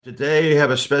Today, I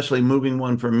have a especially moving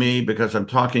one for me because I'm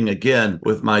talking again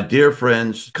with my dear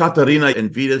friends, Kateryna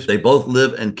and Vytautas. They both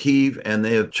live in Kyiv and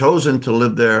they have chosen to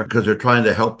live there because they're trying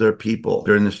to help their people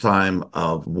during this time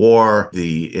of war,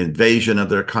 the invasion of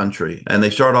their country. And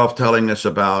they start off telling us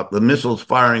about the missiles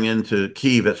firing into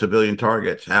Kyiv at civilian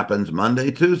targets happens Monday,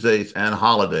 Tuesdays, and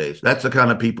holidays. That's the kind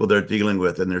of people they're dealing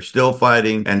with, and they're still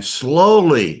fighting. And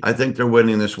slowly, I think they're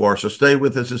winning this war. So stay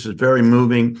with us. This is very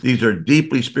moving. These are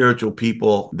deeply spiritual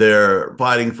people. They're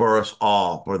fighting for us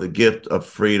all, for the gift of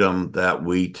freedom that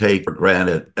we take for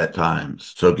granted at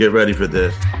times. So get ready for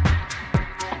this.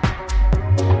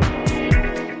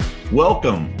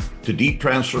 Welcome to Deep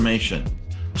Transformation,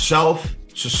 Self,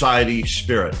 Society,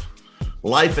 Spirit,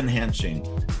 life-enhancing,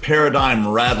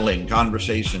 paradigm-rattling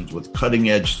conversations with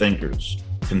cutting-edge thinkers,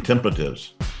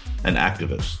 contemplatives, and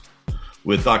activists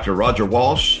with Dr. Roger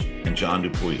Walsh and John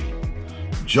Dupuy.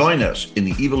 Join us in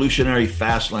the evolutionary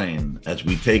fast lane as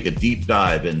we take a deep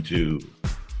dive into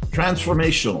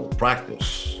transformational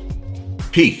practice,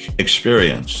 peak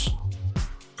experience,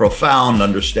 profound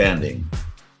understanding,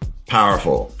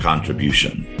 powerful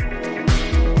contribution.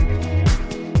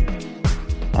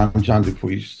 I'm John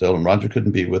Dupuy still, and Roger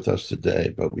couldn't be with us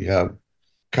today, but we have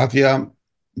Kateryna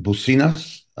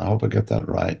Bučiūnas. I hope I got that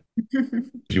right. Do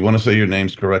you want to say your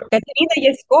names correct?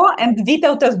 Kateryna, Yasko, and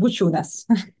Vytautas Bučiūnas.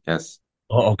 Yes.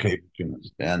 Oh, okay.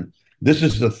 And this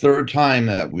is the third time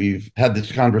that we've had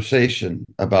this conversation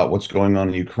about what's going on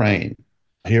in Ukraine.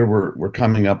 Here we're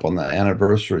coming up on the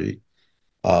anniversary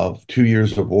of 2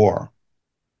 years of war.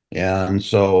 And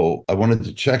so I wanted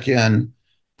to check in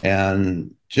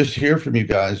and just hear from you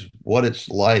guys what it's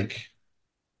like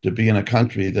to be in a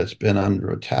country that's been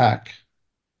under attack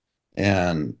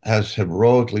and has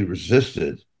heroically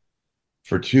resisted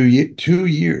for 2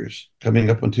 years, coming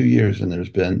up on 2 years, and there's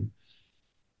been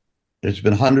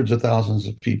hundreds of thousands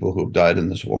of people who have died in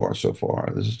this war so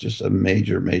far. This is just a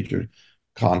major, major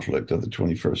conflict of the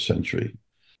 21st century.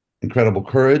 Incredible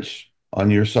courage on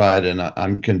your side, and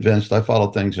I'm convinced. I follow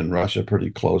things in Russia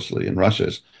pretty closely, and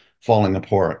Russia's falling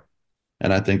apart.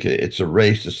 And I think it's a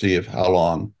race to see how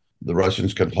long the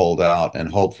Russians can hold out,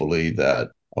 and hopefully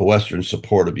that a Western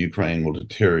support of Ukraine will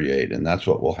deteriorate. And that's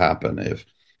what will happen if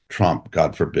Trump,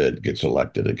 God forbid, gets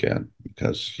elected again,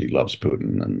 because he loves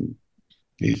Putin and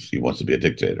he wants to be a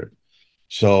dictator.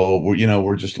 So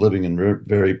we're just living in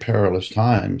very perilous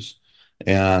times,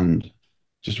 and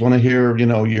just want to hear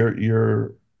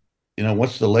your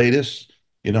what's the latest,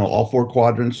 all four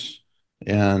quadrants,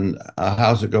 and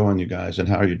how's it going, you guys, and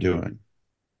how are you doing?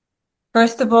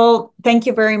 First of all, thank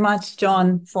you very much,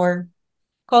 John, for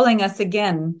calling us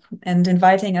again and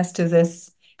inviting us to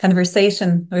this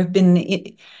conversation. We've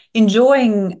been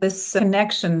enjoying this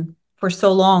connection for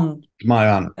so long. My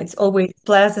honor. It's always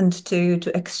pleasant to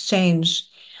exchange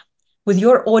with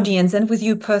your audience and with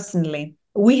you personally.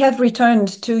 We have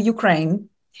returned to Ukraine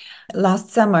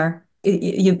last summer.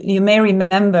 You may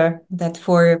remember that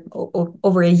for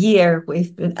over a year,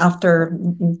 after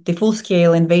the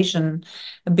full-scale invasion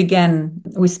began,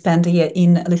 we spent a year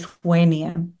in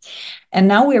Lithuania. And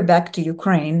now we're back to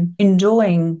Ukraine,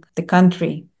 enjoying the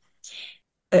country.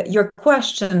 Your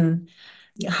question,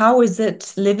 how is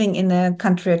it living in a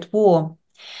country at war?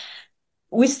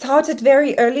 We started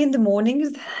very early in the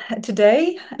morning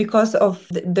today because of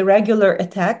the regular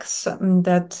attacks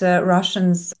that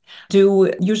Russians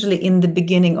do usually in the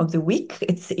beginning of the week.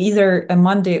 It's either a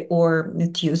Monday or a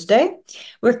Tuesday.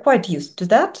 We're quite used to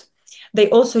that. They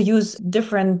also use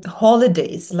different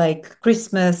holidays like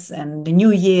Christmas and the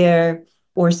New Year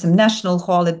or some national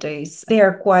holidays. They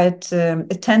are quite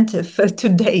attentive to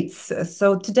dates.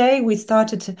 So today we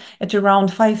started at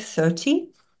around 5:30.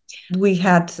 We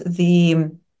had the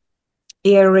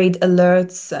air raid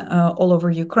alerts all over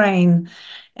Ukraine,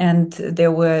 and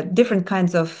there were different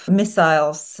kinds of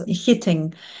missiles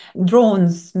hitting,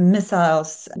 drones,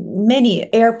 missiles, many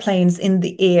airplanes in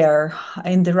the air,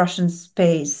 in the Russian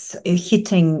space,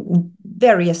 hitting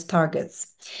various targets.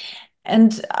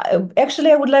 And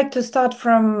actually, I would like to start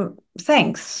from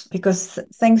thanks, because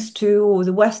thanks to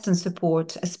the Western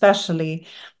support, especially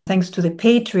thanks to the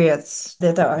patriots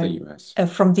that are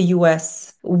from the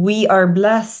US, we are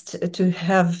blessed to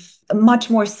have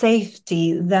much more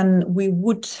safety than we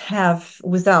would have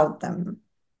without them.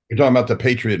 You're talking about the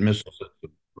Patriot missile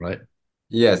system, right?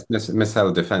 Yes,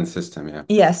 missile defense system, yeah.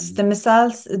 Yes, the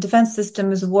missile defense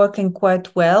system is working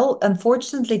quite well.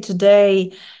 Unfortunately,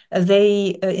 today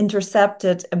they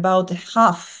intercepted about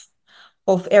half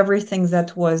of everything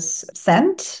that was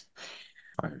sent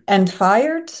and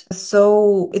fired.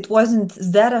 So it wasn't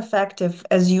that effective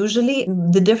as usually.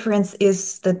 The difference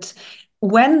is that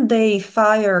when they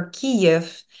fire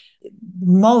Kiev,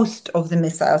 most of the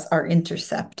missiles are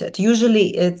intercepted.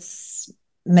 Usually it's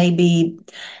maybe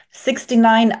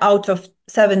 69 out of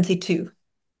 72.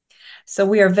 So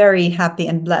we are very happy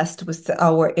and blessed with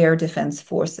our air defense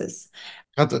forces.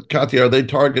 Katya, are they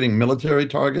targeting military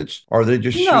targets? Or are they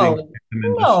just shooting No, them in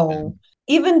just no.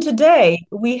 Even today,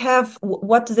 we have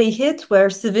what they hit were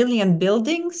civilian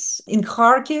buildings in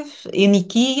Kharkiv, in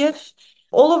Kiev,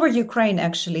 all over Ukraine,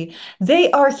 actually.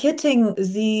 They are hitting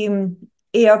the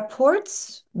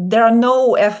airports. There are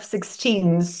no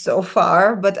F-16s so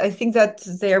far, but I think that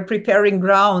they are preparing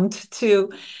ground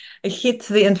to hit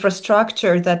the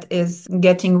infrastructure that is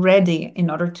getting ready in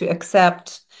order to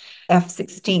accept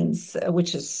F-16s,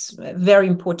 which is a very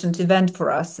important event for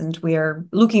us. And we are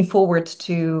looking forward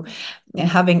to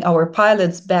having our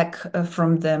pilots back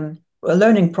from the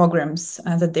learning programs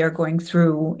that they're going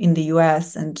through in the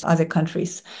US and other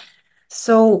countries.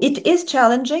 So it is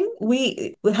challenging.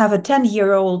 We have a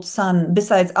 10-year-old son,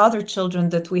 besides other children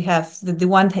that we have, the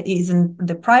one that is in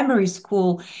the primary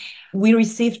school. We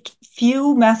received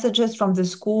few messages from the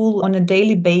school on a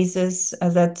daily basis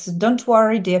that don't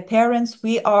worry, dear parents,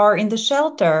 we are in the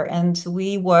shelter and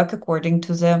we work according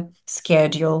to the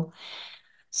schedule.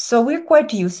 So we're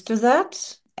quite used to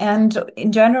that. And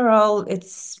in general,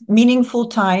 it's meaningful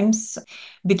times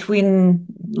between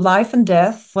life and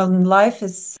death. When life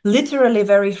is literally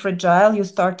very fragile, you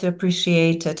start to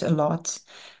appreciate it a lot.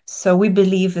 So we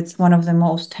believe it's one of the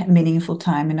most meaningful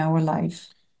time in our life.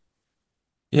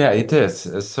 Yeah, it is.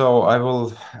 So I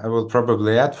will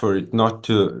probably add for it not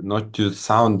to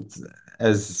sound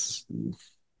as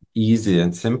easy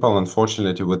and simple.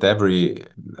 Unfortunately, with every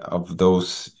of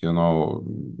those,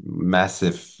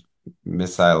 massive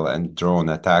missile and drone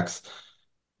attacks,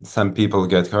 some people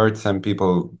get hurt, some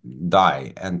people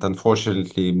die, and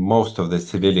unfortunately, most of the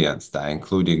civilians die,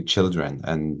 including children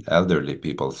and elderly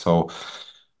people. So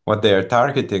what they are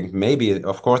targeting, maybe,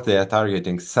 of course, they are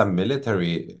targeting some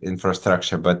military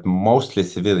infrastructure, but mostly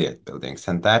civilian buildings.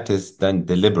 And that is done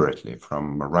deliberately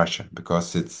from Russia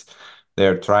because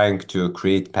they're trying to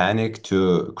create panic,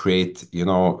 to create,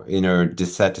 inner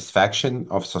dissatisfaction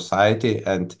of society.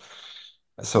 And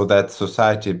so that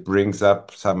society brings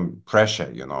up some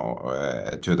pressure,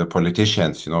 to the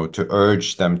politicians, to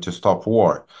urge them to stop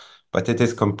war. But it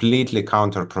is completely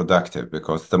counterproductive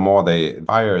because the more they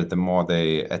fire, the more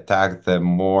they attack, the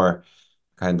more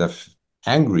kind of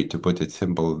angry, to put it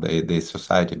simple, the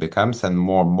society becomes and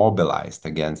more mobilized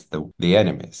against the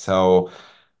enemy. So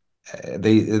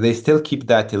they still keep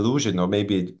that illusion or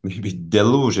maybe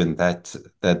delusion that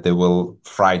they will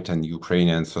frighten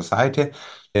Ukrainian society.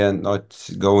 They're not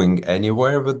going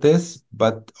anywhere with this,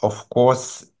 but of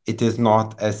course it is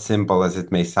not as simple as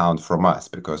it may sound from us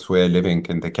because we're living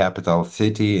in the capital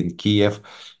city in Kiev.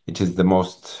 It is the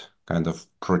most kind of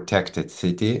protected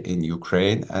city in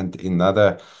Ukraine, and in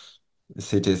other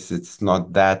cities it's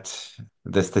not that,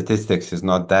 the statistics is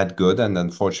not that good, and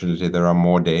unfortunately there are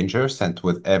more dangers, and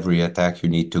with every attack you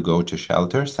need to go to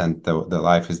shelters and the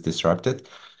life is disrupted.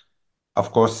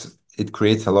 Of course it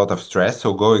creates a lot of stress,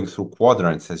 so going through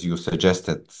quadrants as you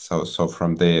suggested, so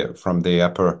from the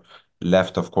upper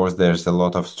left, of course there's a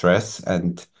lot of stress,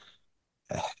 and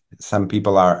some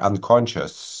people are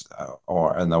unconscious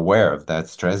or unaware of that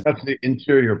stress. that's the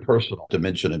interior personal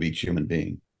dimension of each human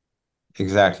being.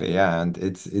 Exactly, yeah, and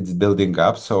it's building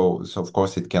up, so of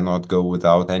course it cannot go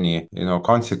without any,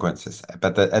 consequences.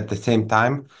 But at the same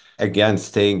time, again,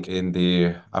 staying in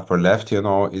the upper left,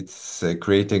 it's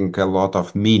creating a lot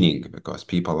of meaning because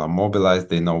people are mobilized,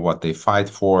 they know what they fight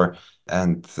for,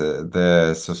 and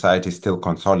the society is still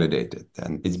consolidated,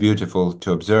 and it's beautiful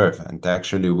to observe. And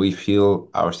actually, we feel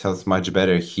ourselves much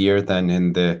better here than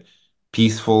in the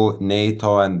peaceful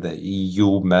NATO and the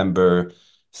EU member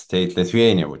state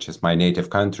Lithuania, which is my native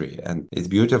country. And it's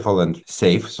beautiful and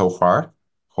safe so far.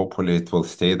 Hopefully it will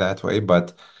stay that way,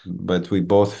 but we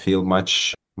both feel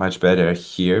much better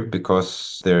here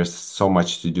because there's so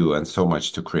much to do and so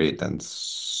much to create and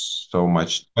so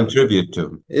much to contribute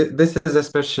to. This is a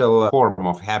special form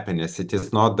of happiness. It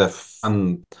is not the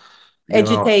fun,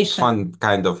 Agitation. fun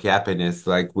kind of happiness,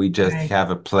 like we just Right.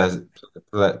 have a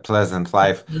pleasant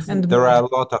life. And There are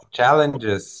a lot of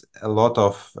challenges, a lot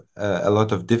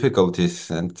of difficulties,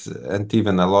 and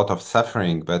even a lot of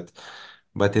suffering.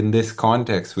 But in this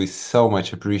context, we so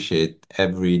much appreciate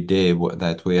every day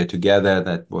that we are together.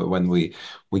 That when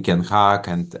we can hug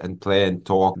and play and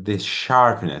talk, this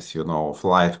sharpness, of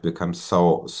life becomes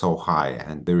so high,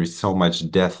 and there is so much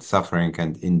death, suffering,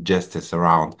 and injustice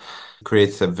around.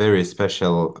 Creates a very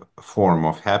special form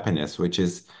of happiness, which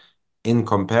is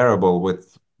incomparable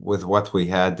with what we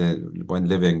had when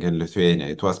living in Lithuania.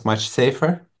 It was much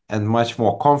safer, and much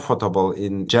more comfortable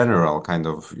in general kind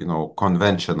of,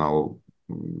 conventional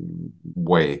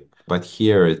way. But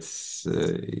here it's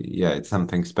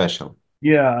something special.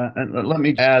 Yeah, and let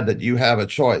me add that you have a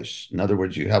choice. In other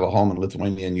words, you have a home in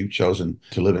Lithuania and you've chosen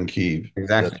to live in Kyiv.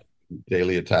 That's Exactly.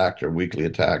 daily attacked or weekly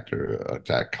attacked or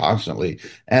attacked constantly.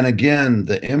 And again,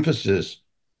 the emphasis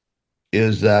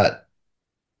is that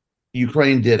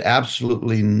Ukraine did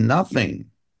absolutely nothing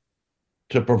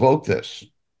to provoke this.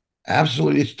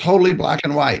 Absolutely, it's totally black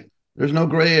and white. There's no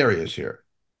gray areas here,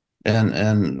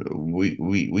 and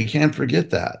we can't forget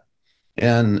that.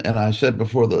 And I said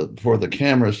before the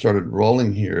camera started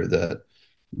rolling here that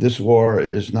this war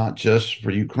is not just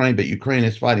for Ukraine, but Ukraine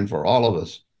is fighting for all of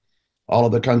us, all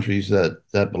of the countries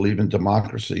that believe in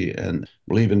democracy and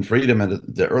believe in freedom. And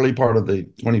at the early part of the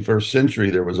 21st century,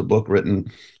 there was a book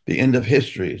written, The End of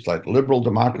History. It's like liberal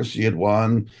democracy had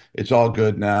won. It's all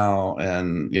good now.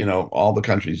 And, all the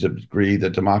countries have agreed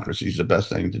that democracy is the best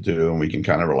thing to do and we can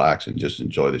kind of relax and just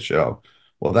enjoy the show.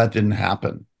 Well, that didn't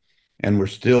happen. And we're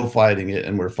still fighting it.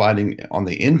 And we're fighting on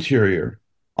the interior,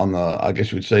 on the, I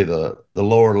guess we'd say the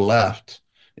lower left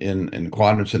in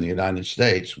quadrants in the United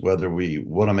States, whether we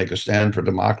want to make a stand for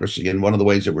democracy. And one of the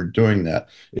ways that we're doing that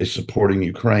is supporting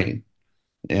Ukraine.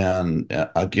 And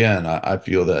again, I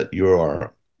feel that you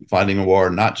are fighting a war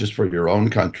not just for your own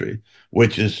country,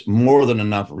 which is more than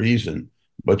enough reason,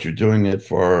 but you're doing it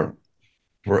for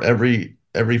every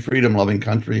freedom-loving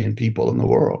country and people in the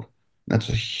world. That's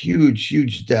a huge,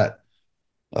 huge debt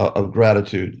of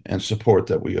gratitude and support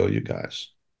that we owe you guys.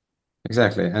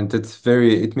 Exactly. And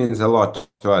it means a lot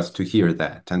to us to hear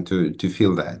that and to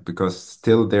feel that, because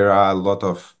still there are a lot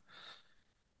of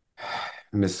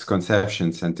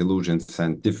misconceptions and illusions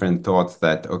and different thoughts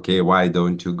that, okay, why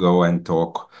don't you go and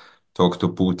talk to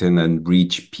Putin and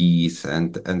reach peace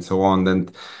and so on.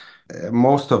 And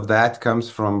most of that comes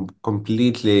from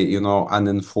completely,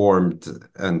 uninformed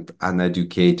and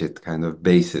uneducated kind of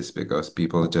basis, because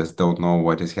people just don't know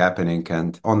what is happening.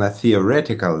 And on a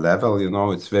theoretical level,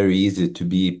 it's very easy to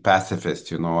be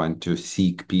pacifist, and to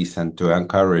seek peace and to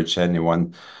encourage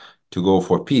anyone to go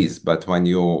for peace. But when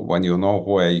you know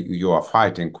who you are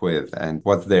fighting with and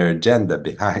what's their agenda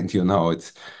behind,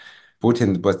 it's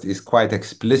Putin, but is quite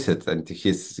explicit, and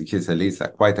his elites are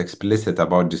quite explicit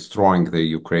about destroying the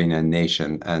Ukrainian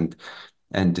nation and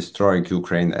destroying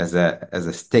Ukraine as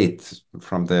a state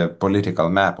from the political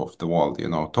map of the world,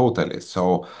 totally.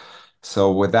 So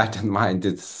with that in mind,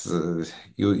 it's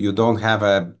you don't have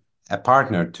a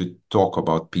partner to talk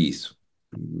about peace.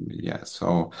 Yeah,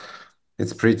 so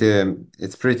it's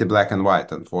pretty black and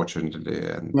white, unfortunately.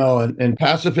 And No, and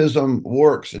pacifism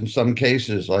works in some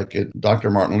cases, like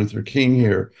Dr. Martin Luther King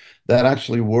here, that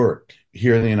actually worked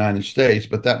here in the United States,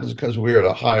 but that was because we were at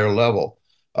a higher level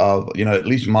of, at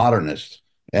least modernist,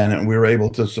 and we were able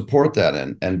to support that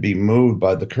and be moved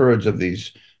by the courage of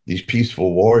these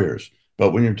peaceful warriors.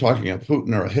 But when you're talking a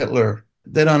Putin or a Hitler,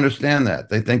 they don't understand that.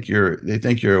 They think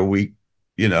you're a weak,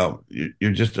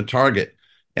 you're just a target.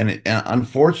 And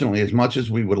unfortunately, as much as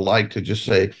we would like to just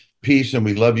say peace and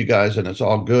we love you guys and it's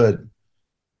all good,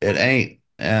 it ain't.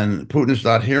 And Putin's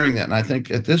not hearing that. And I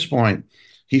think at this point,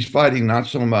 he's fighting not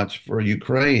so much for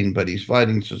Ukraine, but he's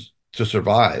fighting to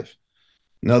survive.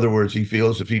 In other words, he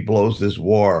feels if he blows this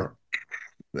war,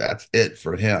 that's it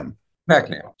for him.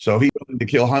 exactly. So he's willing to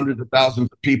kill hundreds of thousands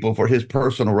of people for his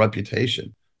personal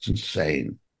reputation. It's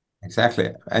insane.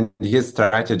 Exactly. And his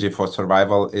strategy for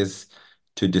survival is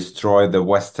to destroy the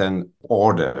Western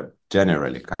order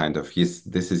generally, kind of.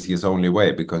 This is his only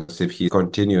way, because if he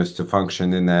continues to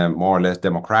function in a more or less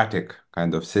democratic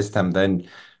kind of system, then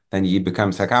he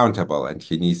becomes accountable and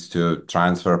he needs to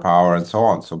transfer power and so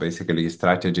on. So basically his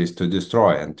strategy is to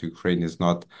destroy, and Ukraine is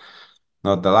not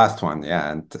the last one.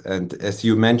 Yeah. And as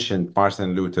you mentioned,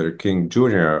 Martin Luther King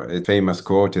Jr., a famous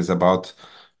quote is about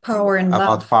Power and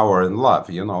love. power and love.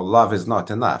 Love is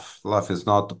not enough. Love is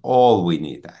not all we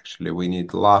need, actually. We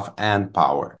need love and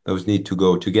power. Those need to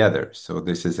go together. So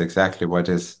this is exactly what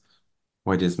is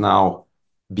now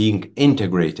being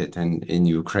integrated in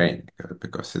Ukraine,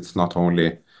 because it's not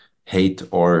only hate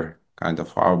or kind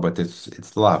of our, but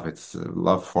it's love. It's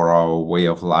love for our way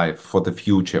of life, for the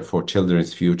future, for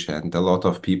children's future. And a lot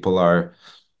of people are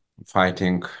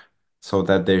fighting so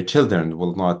that their children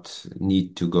will not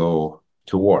need to go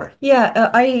to war.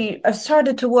 Yeah, I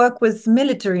started to work with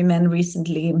military men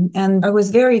recently, and I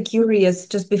was very curious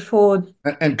just before.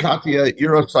 And Katya,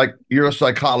 you're a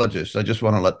psychologist. I just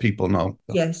want to let people know.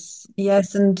 Yes,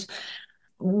 yes. And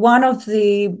one of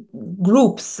the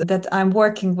groups that I'm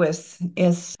working with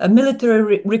is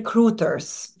military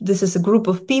recruiters. This is a group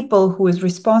of people who is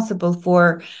responsible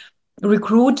for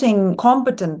recruiting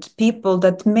competent people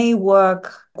that may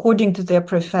work according to their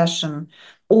profession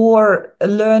or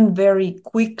learn very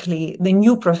quickly the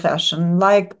new profession,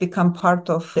 like become part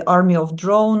of the army of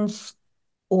drones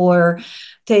or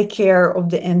take care of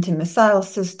the anti-missile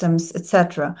systems,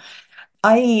 etc.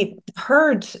 I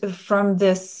heard from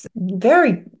this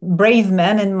very brave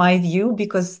men, in my view,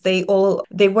 because they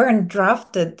weren't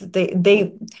drafted.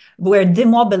 They were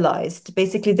demobilized.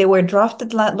 Basically, they were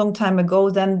drafted a long time ago.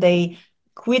 Then they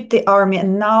quit the army,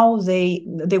 and now they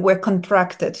were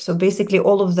contracted. So basically,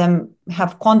 all of them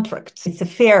have contracts. It's a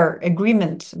fair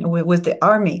agreement with the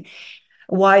army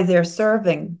why they're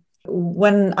serving.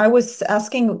 When I was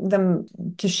asking them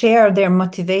to share their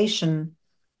motivation,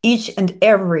 each and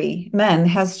every man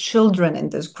has children in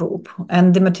this group.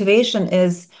 And the motivation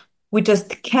is we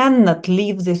just cannot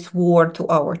leave this war to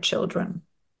our children.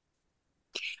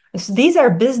 So these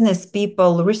are business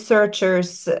people,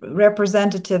 researchers,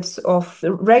 representatives of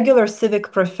regular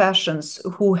civic professions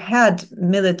who had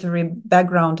military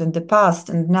background in the past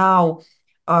and now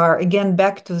are again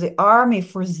back to the army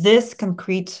for this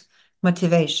concrete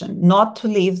motivation, not to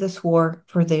leave this war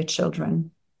for their children.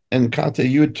 And Kate,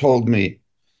 you had told me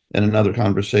in another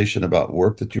conversation about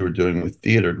work that you were doing with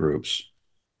theater groups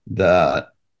that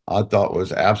I thought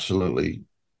was absolutely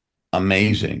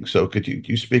amazing. So could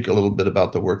you speak a little bit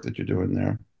about the work that you're doing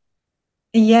there?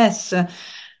 Yes.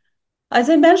 As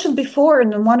I mentioned before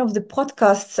in one of the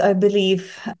podcasts, I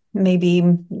believe maybe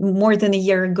more than a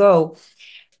year ago,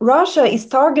 Russia is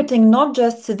targeting not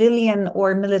just civilian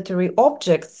or military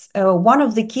objects. One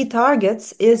of the key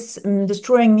targets is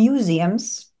destroying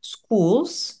museums,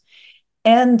 schools,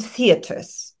 and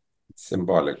theaters.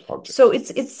 Symbolic objects. So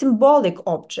it's symbolic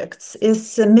objects,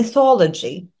 it's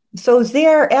mythology. So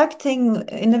they're acting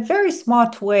in a very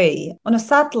smart way on a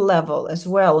subtle level as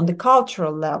well, on the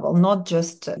cultural level, not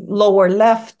just lower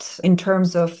left in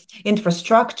terms of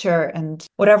infrastructure and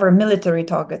whatever military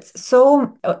targets.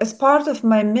 So as part of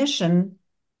my mission,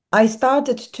 I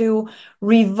started to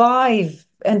revive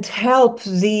and help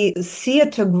the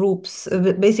theater groups,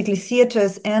 basically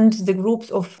theaters and the groups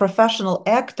of professional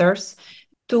actors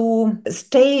to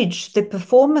stage the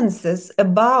performances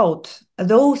about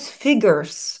those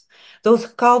figures, those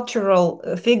cultural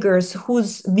figures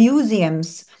whose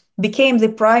museums became the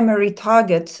primary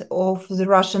target of the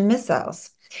Russian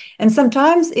missiles. And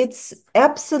sometimes it's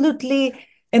absolutely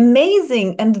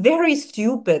amazing and very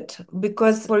stupid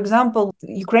because, for example,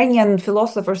 Ukrainian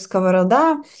philosopher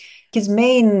Skovoroda, his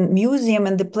main museum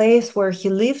and the place where he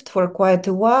lived for quite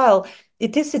a while,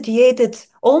 it is situated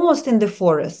almost in the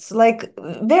forests, like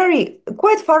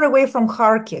quite far away from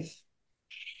Kharkiv.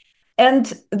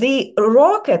 And the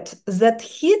rocket that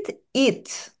hit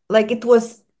it, like it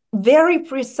was very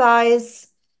precise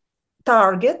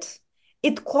target,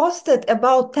 it costed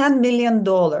about $10 million.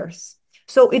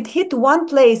 So it hit one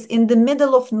place in the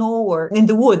middle of nowhere, in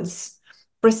the woods,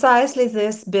 precisely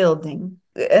this building.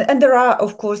 And there are,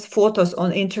 of course, photos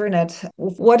on internet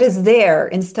of what is there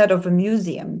instead of a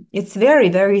museum. It's very,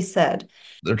 very sad.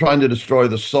 They're trying to destroy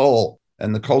the soul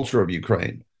and the culture of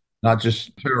Ukraine, not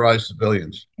just terrorize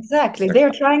civilians. Exactly.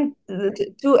 They're trying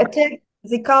to attack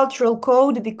the cultural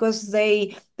code because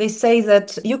they say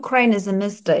that Ukraine is a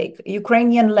mistake.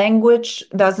 Ukrainian language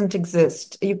doesn't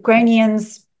exist.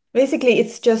 Ukrainians, basically,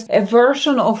 it's just a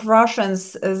version of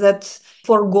Russians that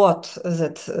forgot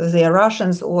that they are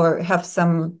Russians or have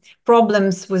some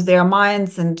problems with their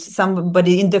minds and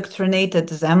somebody indoctrinated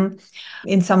them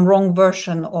in some wrong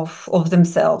version of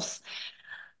themselves.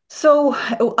 So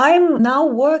I'm now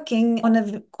working on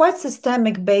a quite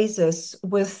systemic basis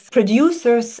with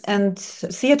producers and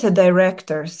theater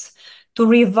directors to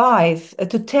revive,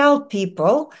 to tell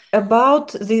people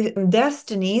about the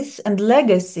destinies and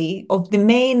legacy of the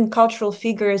main cultural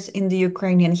figures in the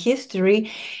Ukrainian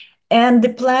history. And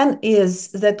the plan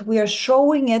is that we are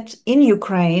showing it in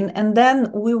Ukraine, and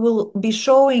then we will be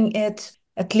showing it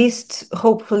at least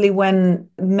hopefully when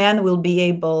men will be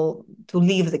able to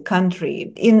leave the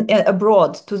country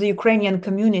abroad to the Ukrainian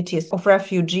communities of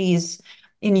refugees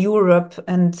in Europe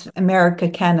and America,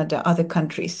 Canada, other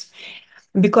countries.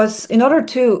 Because in order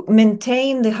to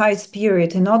maintain the high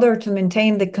spirit, in order to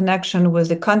maintain the connection with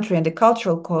the country and the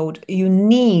cultural code, you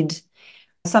need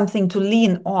something to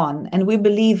lean on. And we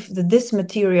believe that this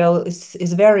material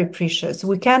is very precious.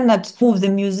 We cannot move the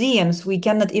museums, we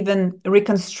cannot even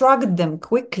reconstruct them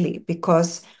quickly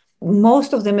because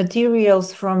most of the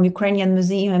materials from Ukrainian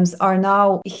museums are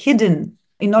now hidden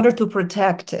in order to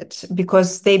protect it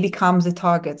because they become the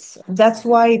targets. That's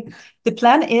why the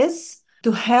plan is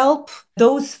to help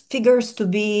those figures to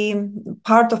be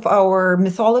part of our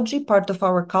mythology, part of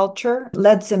our culture,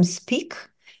 let them speak.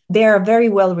 They are very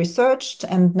well researched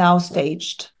and now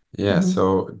staged. Yeah,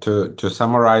 so to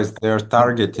summarize, they're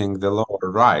targeting the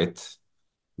lower right,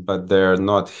 but they're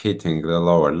not hitting the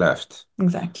lower left.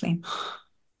 Exactly.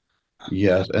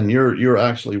 Yes, and you're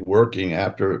actually working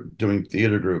after doing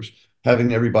theater groups,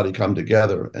 having everybody come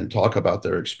together and talk about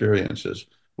their experiences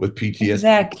with PTSD,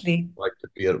 Exactly. like to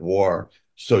be at war.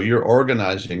 So you're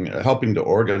organizing, helping to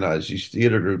organize these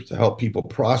theater groups to help people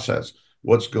process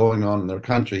what's going on in their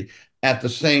country. At the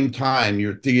same time,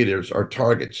 your theaters are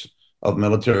targets of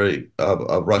military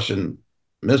of Russian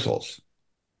missiles.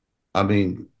 I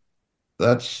mean,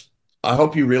 that's I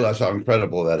hope you realize how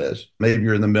incredible that is. Maybe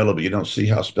you're in the middle, but you don't see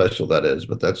how special that is.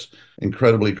 But that's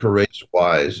incredibly courageous,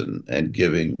 wise, and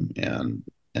giving and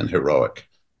heroic.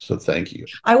 So thank you.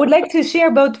 I would like to share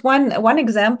about one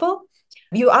example.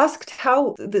 You asked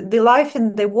how the life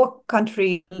in the war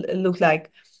country looked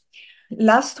like.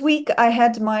 Last week, I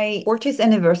had my 40th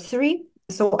anniversary.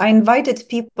 So I invited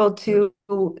people to,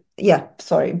 yeah,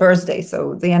 sorry, birthday.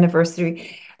 So the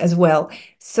anniversary as well.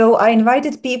 So I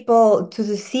invited people to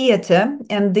the theater,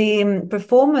 and the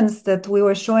performance that we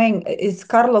were showing is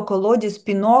Carlo Collodi's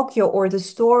Pinocchio, or the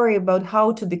story about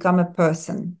how to become a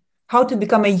person, how to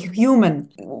become a human,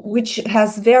 which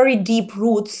has very deep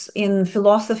roots in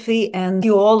philosophy and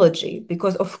theology,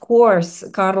 because of course,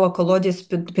 Carlo Collodi's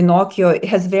Pinocchio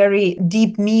has very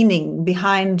deep meaning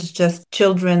behind just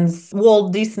children's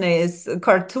Walt Disney's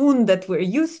cartoon that we're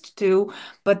used to.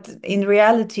 But in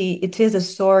reality, it is a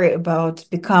story about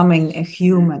becoming a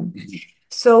human.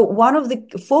 So one of the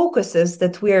focuses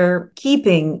that we're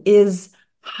keeping is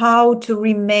how to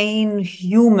remain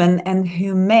human and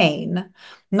humane,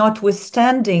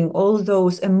 notwithstanding all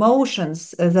those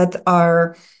emotions that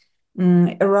are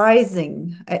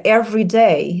arising every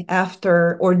day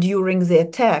after or during the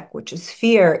attack, which is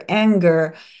fear,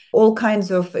 anger, all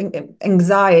kinds of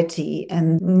anxiety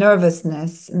and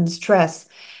nervousness and stress.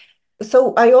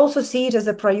 So I also see it as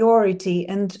a priority.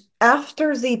 And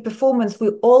after the performance, we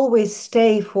always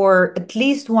stay for at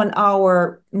least 1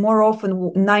 hour, more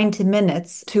often 90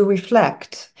 minutes, to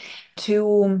reflect,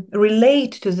 to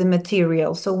relate to the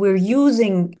material. So we're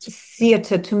using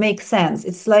theater to make sense.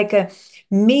 It's like a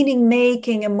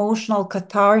meaning-making, emotional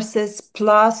catharsis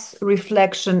plus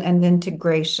reflection and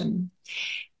integration.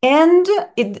 And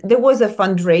there was a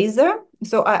fundraiser.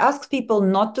 So I asked people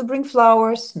not to bring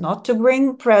flowers, not to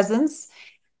bring presents,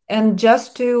 and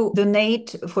just to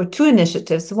donate for two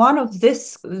initiatives. One of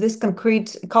this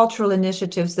concrete cultural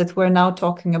initiatives that we're now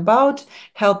talking about,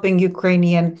 helping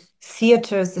Ukrainian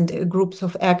theaters and groups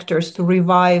of actors to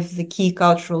revive the key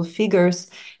cultural figures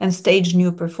and stage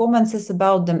new performances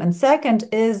about them. And second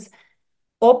is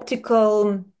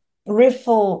optical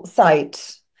rifle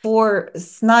sight for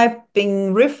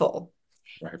sniping rifle,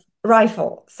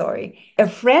 sorry. A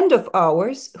friend of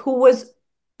ours who was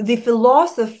the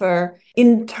philosopher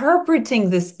interpreting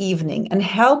this evening and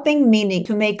helping meaning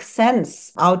to make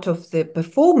sense out of the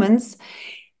performance.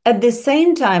 At the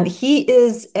same time, he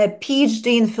is a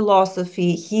PhD in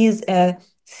philosophy, he's a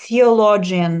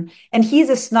theologian, and he's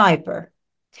a sniper.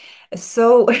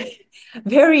 So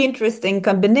very interesting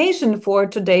combination for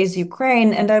today's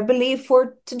Ukraine, and I believe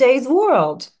for today's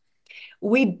world.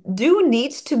 We do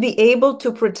need to be able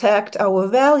to protect our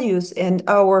values and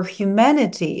our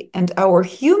humanity and our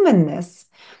humanness.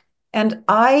 And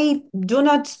I do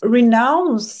not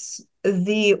renounce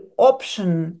the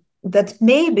option that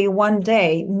maybe one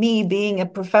day, me being a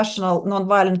professional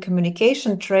nonviolent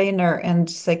communication trainer and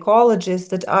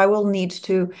psychologist, that I will need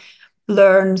to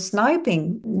learn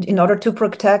sniping in order to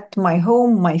protect my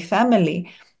home, my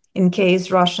family, in case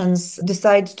Russians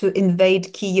decide to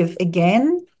invade Kyiv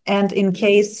again, and in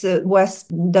case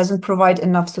West doesn't provide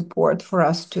enough support for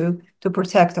us to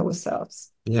protect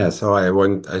ourselves. Yeah, so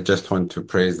I just want to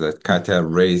praise that Katya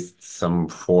raised some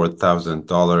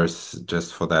 $4,000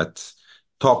 just for that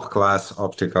top class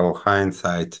optical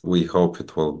hindsight. We hope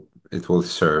it will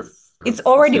serve. It's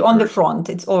already on the front.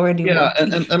 It's already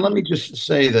working. And let me just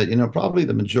say that, probably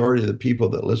the majority of the people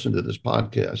that listen to this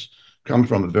podcast come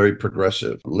from a very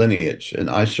progressive lineage, and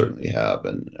I certainly have.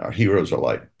 And our heroes are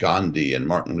like Gandhi and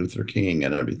Martin Luther King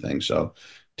and everything. So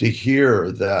to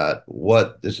hear that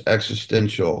what this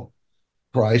existential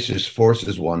crisis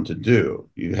forces one to do,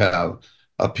 you have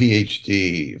a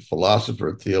PhD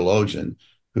philosopher, theologian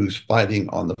who's fighting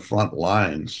on the front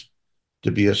lines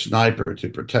to be a sniper to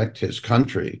protect his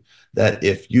country, that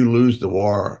if you lose the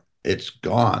war, it's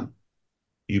gone.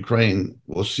 Ukraine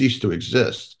will cease to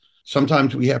exist.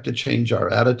 Sometimes we have to change our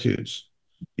attitudes,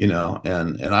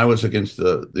 and I was against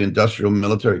the industrial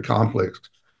military complex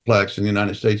in the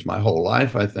United States my whole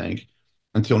life, I think.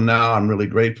 until now, I'm really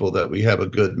grateful that we have a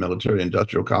good military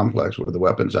industrial complex where the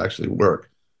weapons actually work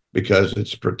because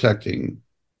it's protecting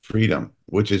freedom,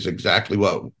 which is exactly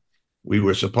what we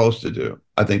were supposed to do.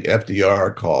 I think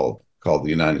FDR called the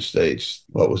United States,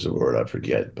 what was the word? I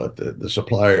forget, but the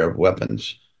supplier of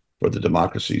weapons for the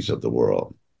democracies of the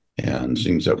world. And it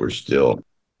seems that we're still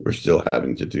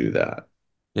having to do that.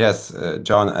 Yes,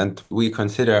 John, and we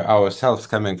consider ourselves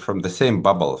coming from the same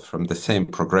bubble, from the same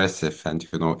progressive and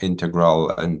integral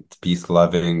and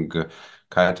peace-loving.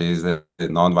 Kate is a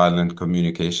nonviolent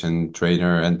communication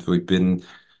trainer, and we've been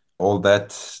all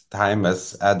that time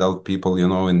as adult people,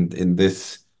 in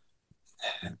this,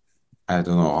 I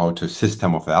don't know how to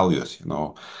system of values,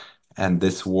 and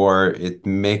this war, it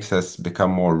makes us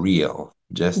become more real,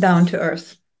 just Down to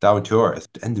earth. down to earth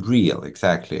and real,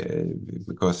 exactly,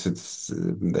 because it's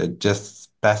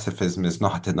just pacifism is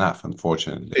not enough,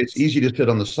 unfortunately. It's easy to sit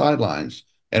on the sidelines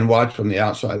and watch from the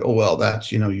outside. Oh, well,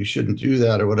 that's, you shouldn't do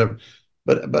that or whatever.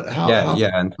 But how Yeah, how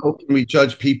yeah, and how can we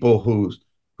judge people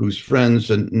whose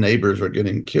friends and neighbors are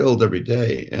getting killed every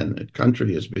day and the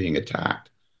country is being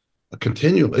attacked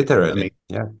continually? I literally, mean,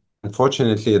 yeah.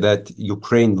 Unfortunately, that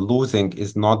Ukraine losing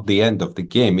is not the end of the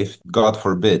game. If God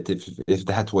forbid, if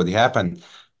that would happen,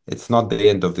 it's not the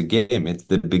end of the game. It's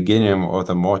the beginning of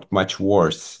a much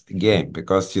worse game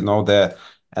because the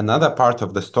another part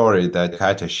of the story that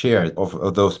Katya shared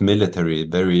of those military,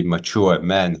 very mature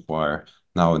men who are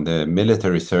now in the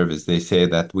military service, they say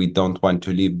that we don't want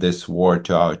to leave this war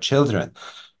to our children.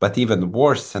 But even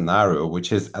worse scenario,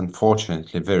 which is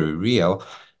unfortunately very real,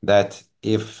 that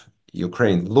if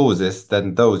Ukraine loses,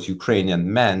 then those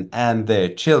Ukrainian men and their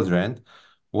children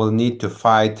will need to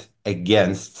fight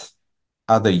against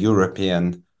other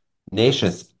European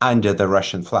nations under the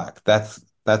Russian flag. That's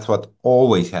what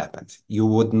always happens. You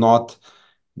would not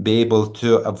be able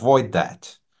to avoid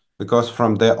that because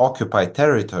from the occupied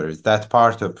territories, that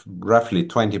part of roughly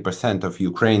 20% of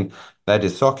Ukraine that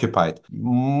is occupied,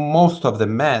 most of the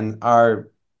men are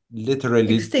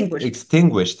literally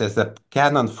extinguished as a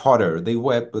cannon fodder. They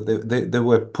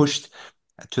were pushed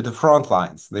to the front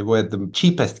lines. They were the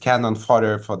cheapest cannon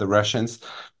fodder for the Russians.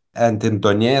 And in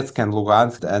Donetsk and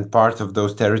Lugansk and part of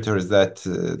those territories that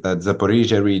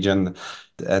Zaporizhia region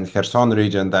and Kherson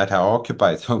region that are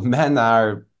occupied, so men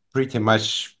are pretty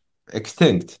much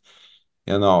extinct,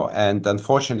 and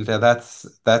unfortunately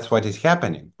that's what is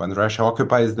happening. When Russia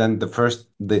occupies, then the first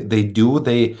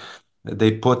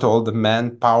they put all the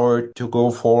manpower to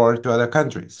go forward to other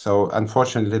countries. So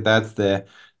unfortunately that's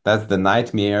the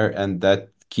nightmare, and that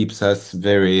keeps us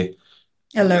very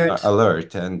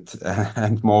alert and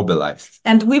and mobilized.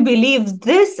 And we believe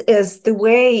this is the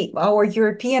way our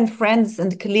European friends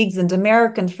and colleagues and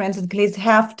American friends and colleagues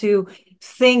have to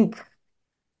think,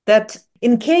 that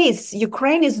in case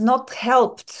Ukraine is not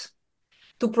helped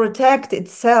to protect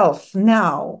itself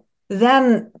now,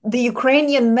 then the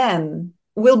Ukrainian men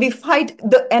will be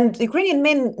and the Ukrainian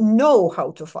men know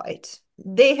how to fight.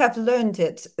 They have learned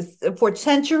it for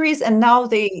centuries, and now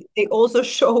they also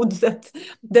showed that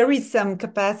there is some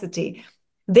capacity.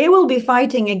 They will be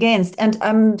fighting against, and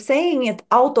I'm saying it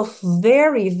out of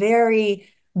very, very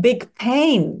big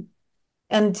pain.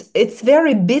 And it's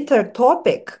very bitter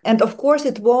topic. And of course,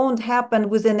 it won't happen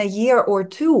within a year or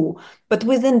two, but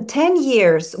within 10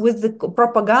 years, with the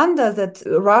propaganda that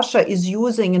Russia is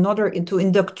using in order to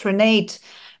indoctrinate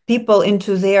people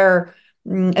into their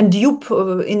and dupe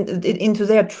into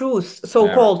their truth,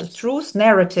 so-called truth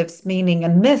narratives, meaning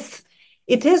and myth,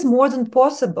 it is more than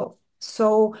possible.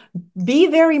 So be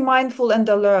very mindful and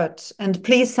alert, and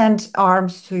please send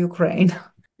arms to Ukraine.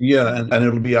 yeah, and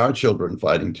it'll be our children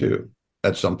fighting too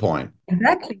at some point.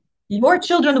 Exactly. Your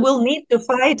children will need to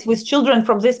fight with children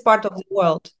from this part of the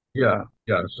world. Yeah,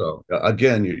 yeah. So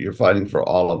again, you're fighting for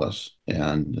all of us.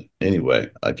 And anyway,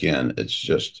 again, it's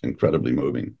just incredibly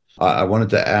moving. I wanted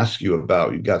to ask you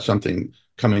about, you got something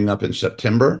coming up in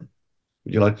September.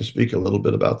 Would you like to speak a little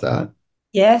bit about that?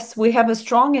 Yes, we have a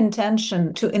strong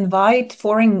intention to invite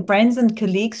foreign friends and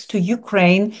colleagues to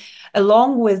Ukraine,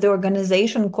 along with the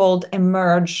organization called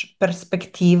Emerge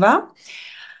Perspectiva.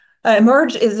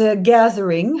 Emerge is a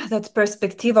gathering that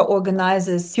Perspectiva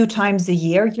organizes 2 times a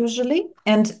year, usually.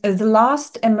 And the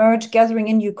last Emerge gathering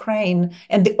in Ukraine,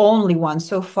 and the only one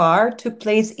so far, took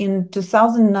place in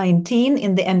 2019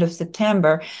 in the end of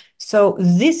September. So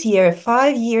this year,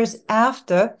 5 years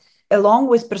after, along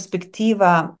with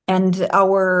Perspectiva and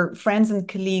our friends and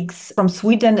colleagues from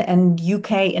Sweden and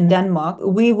UK and Denmark,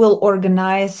 we will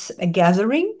organize a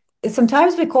gathering.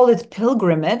 Sometimes we call it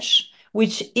pilgrimage.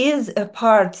 which is a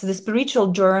part, the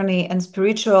spiritual journey and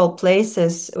spiritual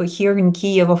places here in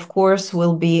Kiev, of course,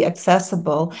 will be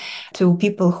accessible to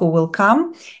people who will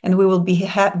come. And we will be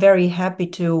very happy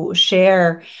to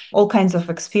share all kinds of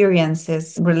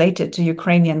experiences related to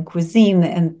Ukrainian cuisine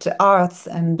and arts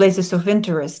and places of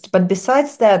interest. But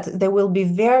besides that, there will be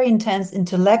very intense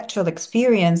intellectual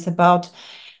experience about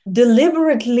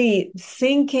deliberately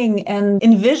thinking and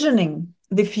envisioning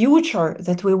the future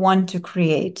that we want to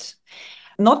create.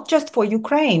 Not just for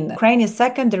Ukraine. Ukraine is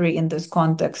secondary in this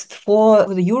context, for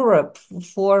Europe,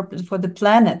 for the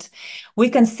planet. We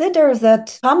consider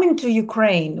that coming to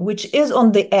Ukraine, which is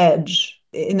on the edge,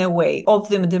 in a way, of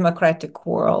the democratic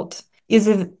world, is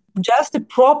just a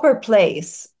proper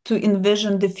place to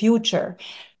envision the future,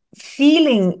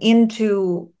 feeling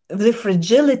into the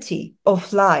fragility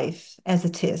of life as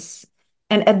it is,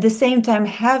 and at the same time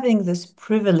having this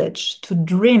privilege to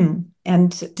dream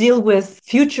and deal with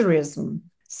futurism.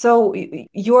 So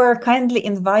you're kindly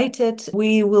invited.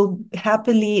 We will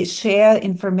happily share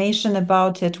information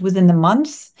about it within a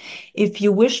month. If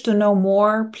you wish to know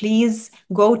more, please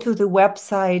go to the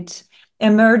website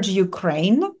Emerge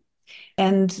Ukraine.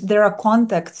 And there are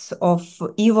contacts of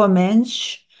Ivo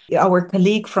Mensch, our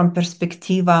colleague from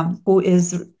Perspectiva, who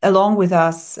is along with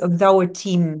us, with our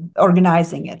team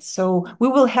organizing it. So we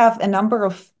will have a number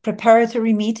of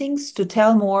preparatory meetings to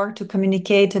tell more, to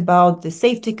communicate about the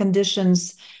safety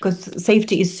conditions, because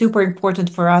safety is super important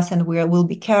for us, and we will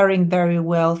be caring very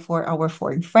well for our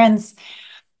foreign friends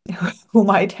who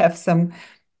might have some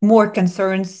more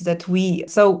concerns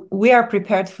so we are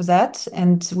prepared for that,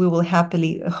 and we will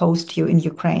happily host you in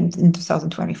Ukraine in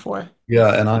 2024.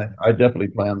 Yeah, and I definitely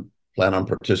plan on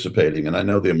participating. And I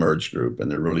know the Emerge group, and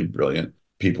they're really brilliant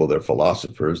people. They're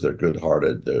philosophers. They're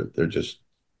good-hearted. They're just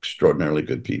extraordinarily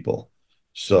good people.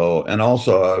 So, and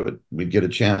also we'd get a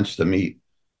chance to meet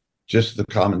just the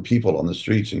common people on the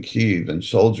streets in Kyiv, and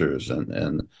soldiers,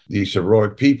 and these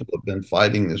heroic people have been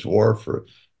fighting this war for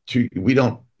two. We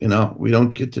don't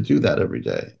get to do that every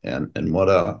day. And what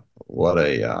a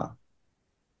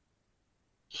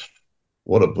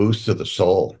boost to the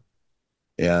soul.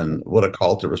 And what a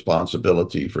call to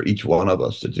responsibility for each one of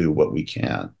us to do what we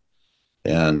can.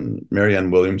 And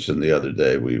Marianne Williamson, the other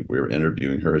day, we were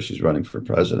interviewing her. She's running for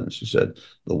president. She said,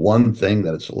 the one thing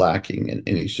that it's lacking in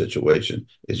any situation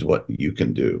is what you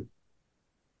can do.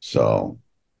 So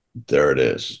there it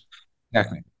is.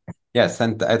 Exactly. Yes,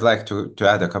 and I'd like to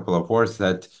add a couple of words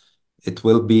that it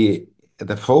will be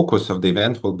the focus of the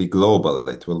event will be global.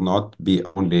 It will not be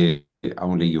only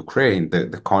Ukraine.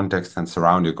 The context and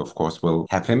surrounding, of course, will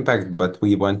have impact, but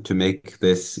we want to make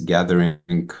this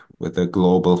gathering with a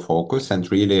global focus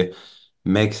and really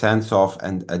make sense of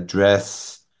and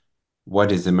address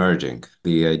what is emerging,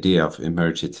 the idea of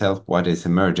emerge itself, what is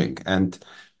emerging. And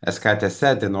as Katya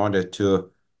said, in order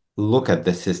to look at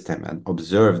the system and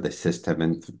observe the system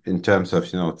in terms of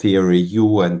theory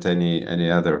U and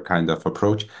any other kind of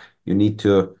approach, you need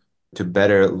to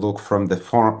better look from the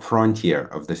frontier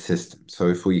of the system. So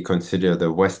if we consider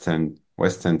the Western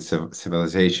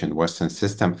civilization, Western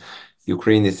system,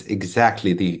 Ukraine is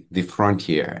exactly the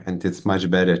frontier, and it's much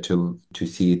better to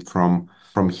see it from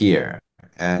here.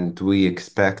 And we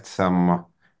expect some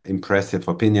impressive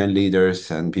opinion leaders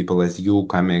and people as you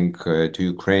coming to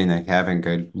Ukraine and having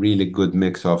a really good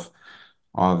mix of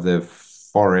the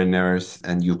foreigners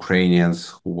and Ukrainians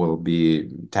who will be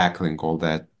tackling all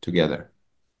that together.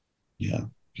 Yeah,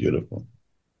 beautiful.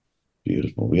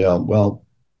 Beautiful. Yeah, well,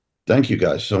 thank you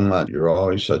guys so much. You're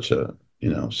always such an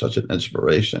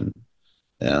inspiration,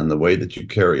 and the way that you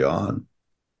carry on,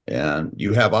 and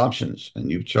you have options,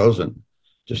 and you've chosen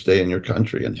to stay in your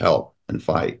country and help and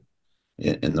fight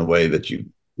in the way that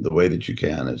you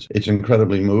can. It's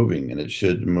incredibly moving, and it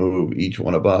should move each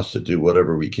one of us to do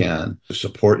whatever we can to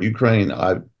support Ukraine.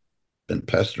 I've been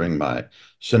pestering my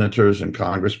senators and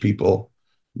Congress people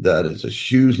that it's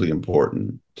hugely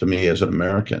important to me as an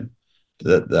American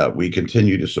that we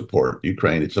continue to support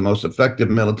Ukraine. It's the most effective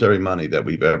military money that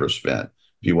we've ever spent.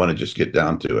 If you want to just get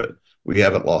down to it, we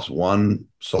haven't lost one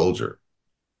soldier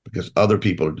because other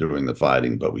people are doing the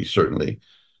fighting, but we certainly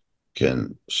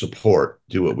can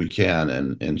do what we can.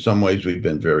 And in some ways, we've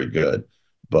been very good,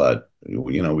 but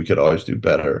we could always do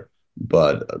better.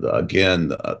 But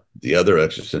again, the other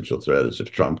existential threat is if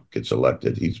Trump gets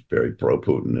elected, he's very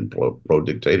pro-Putin and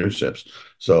pro-dictatorships.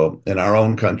 So in our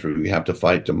own country, we have to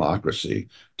fight democracy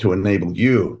to enable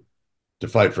you to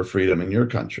fight for freedom in your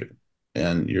country.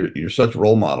 And you're such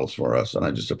role models for us. And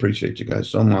I just appreciate you guys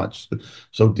so much,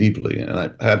 so deeply. And I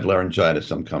have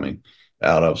laryngitis I'm coming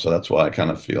out of, so that's why I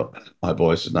kind of feel my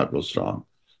voice is not real strong.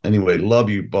 Anyway, love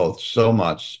you both so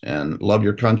much and love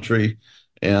your country.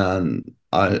 And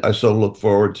I so look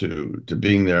forward to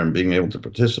being there and being able to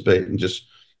participate and just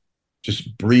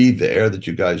breathe the air that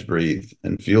you guys breathe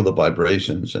and feel the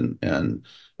vibrations and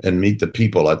meet the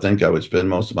people. I think I would spend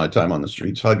most of my time on the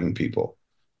streets hugging people,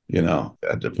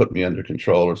 to put me under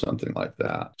control or something like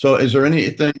that. So is there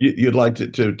anything you'd like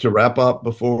to wrap up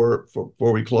before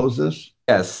we close this?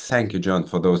 Yes, thank you, John,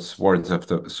 for those words of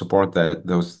the support.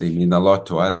 They mean a lot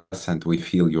to us, and we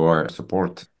feel your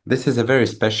support. This is a very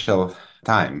special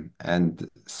time, and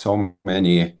so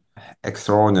many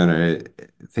extraordinary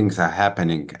things are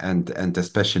happening, and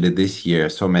especially this year,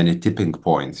 so many tipping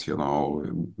points,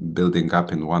 building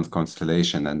up in one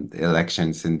constellation, and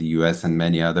elections in the US and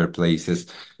many other places.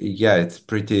 Yeah, it's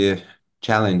pretty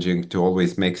challenging to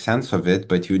always make sense of it,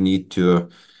 but you need to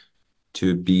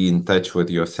be in touch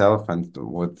with yourself and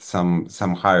with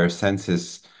some higher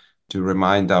senses to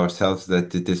remind ourselves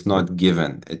that it is not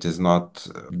given. It is not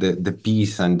the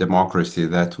peace and democracy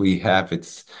that we have.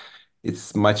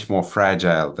 It's much more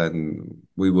fragile than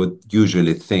we would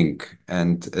usually think.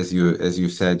 And as you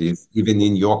said, even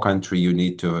in your country, you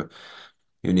need to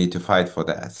fight for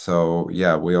that. So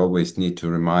yeah, we always need to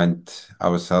remind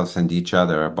ourselves and each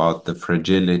other about the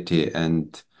fragility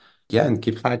and yeah, and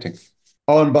keep fighting.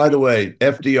 Oh, and by the way,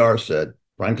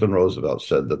 Franklin Roosevelt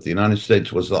said that the United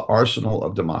States was the arsenal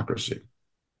of democracy.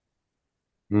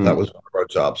 That Hmm. was one of our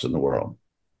jobs in the world,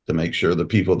 to make sure the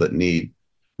people that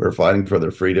who are fighting for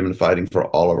their freedom and fighting for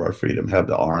all of our freedom have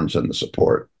the arms and the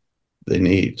support they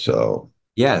need. So,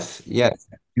 Yes, yes.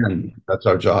 and that's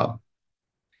our job.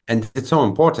 And it's so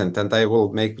important. And I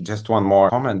will make just one more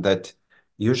comment that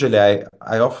usually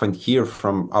I often hear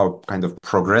from our kind of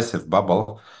progressive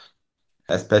bubble,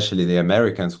 especially the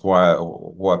Americans who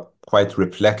are quite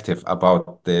reflective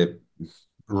about the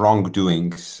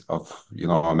wrongdoings of,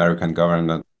 American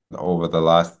government over the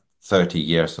last 30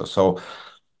 years or so.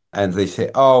 And they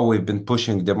say, oh, we've been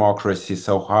pushing democracy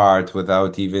so hard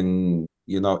without even,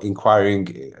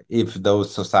 inquiring if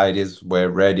those societies were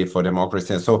ready for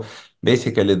democracy. And so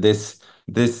basically this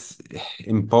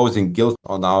imposing guilt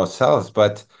on ourselves,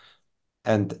 but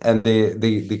and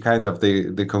the kind of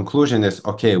the conclusion is,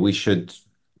 okay, we should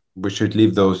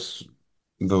leave those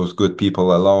good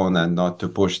people alone and not to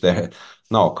push their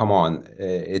no, come on.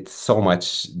 It's so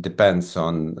much depends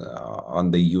on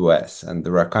the US, and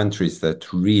there are countries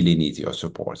that really need your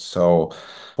support. So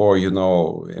for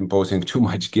imposing too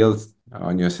much guilt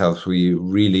on yourself, we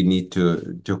really need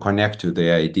to connect to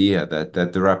the idea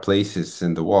that there are places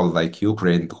in the world like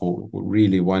Ukraine who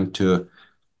really want to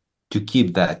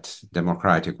keep that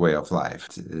democratic way of life,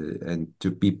 and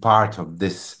to be part of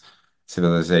this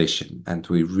civilization. And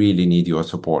we really need your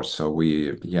support. So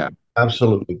yeah.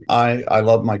 Absolutely. I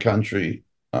love my country.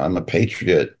 I'm a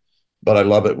patriot, but I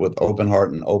love it with open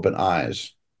heart and open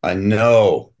eyes. I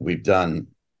know we've done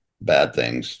bad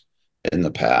things in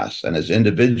the past, and as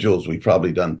individuals, we've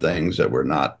probably done things that we're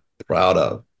not proud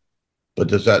of. But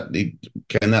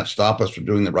can that stop us from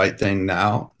doing the right thing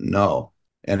now? No.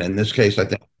 And in this case, I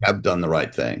think we have done the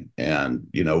right thing. And,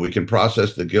 we can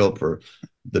process the guilt for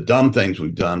the dumb things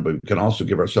we've done, but we can also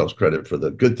give ourselves credit for the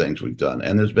good things we've done.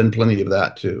 And there's been plenty of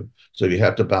that too. So you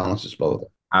have to balance this both.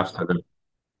 Absolutely.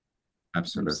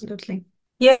 Absolutely. Absolutely.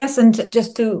 Yes, and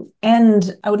just to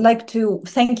end, I would like to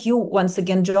thank you once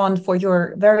again, John, for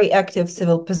your very active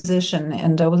civil position.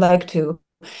 And I would like to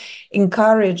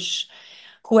encourage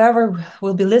whoever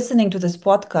will be listening to this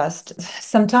podcast.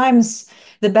 Sometimes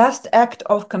the best act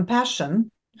of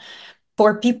compassion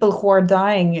for people who are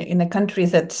dying in a country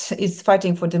that is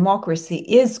fighting for democracy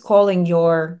is calling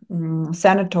your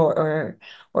senator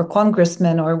or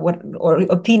congressman or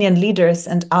opinion leaders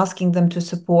and asking them to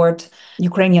support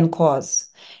Ukrainian cause.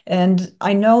 And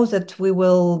I know that we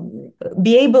will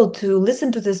be able to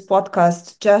listen to this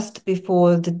podcast just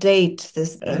before the date,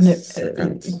 this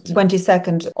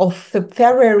 22nd of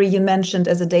February, you mentioned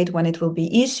as a date when it will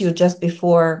be issued, just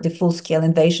before the full-scale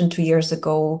invasion 2 years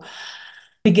ago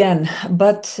began.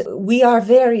 But we are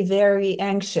very, very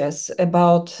anxious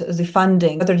about the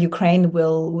funding, whether Ukraine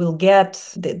will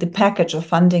get the package of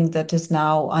funding that is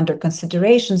now under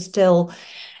consideration still.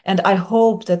 And I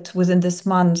hope that within this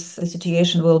month, the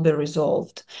situation will be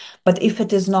resolved. But if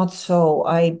it is not so,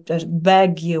 I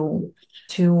beg you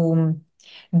to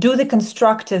do the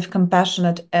constructive,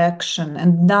 compassionate action.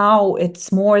 And now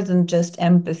it's more than just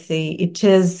empathy. It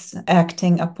is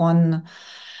acting upon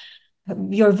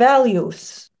your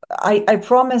values. I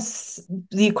promise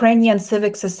the Ukrainian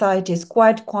civic society is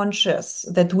quite conscious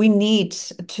that we need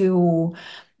to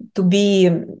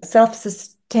be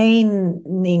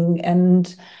self-sustaining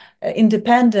and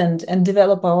independent and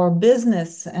develop our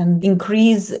business and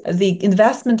increase the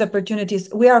investment opportunities.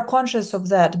 We are conscious of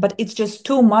that, but it's just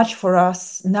too much for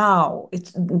us now.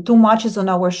 It's too much is on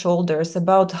our shoulders.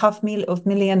 About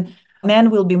 500,000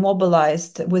 men will be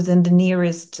mobilized within the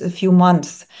nearest few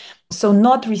months. So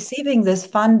not receiving this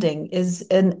funding is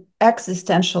an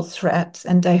existential threat,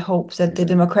 and I hope that the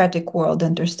democratic world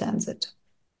understands it.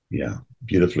 Yeah,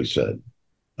 beautifully said.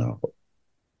 Oh.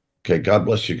 Okay, God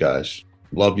bless you guys.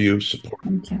 Love you, support.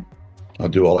 Thank you. I'll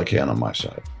do all I can on my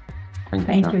side.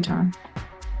 Thank you, John,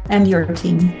 and your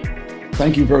team.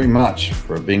 Thank you very much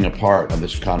for being a part of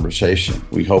this conversation.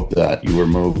 We hope that you were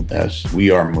moved as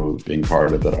we are moved being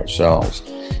part of it ourselves.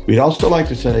 We'd also like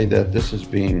to say that this is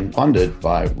being funded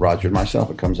by Roger and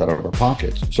myself. It comes out of our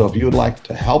pockets. So if you would like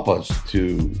to help us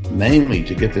mainly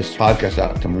to get this podcast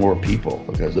out to more people,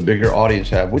 because the bigger audience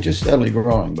have, which is steadily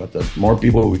growing, but the more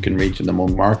people we can reach and the more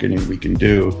marketing we can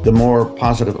do, the more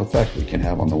positive effect we can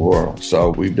have on the world. So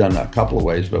we've done a couple of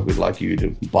ways, but we'd like you to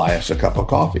buy us a cup of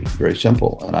coffee. Very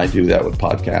simple. And I do that with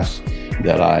podcasts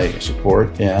that I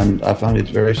support, and I find it's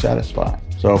very satisfying.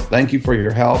 So thank you for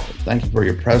your help, thank you for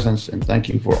your presence, and thank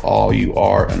you for all you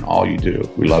are and all you do.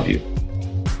 We love you.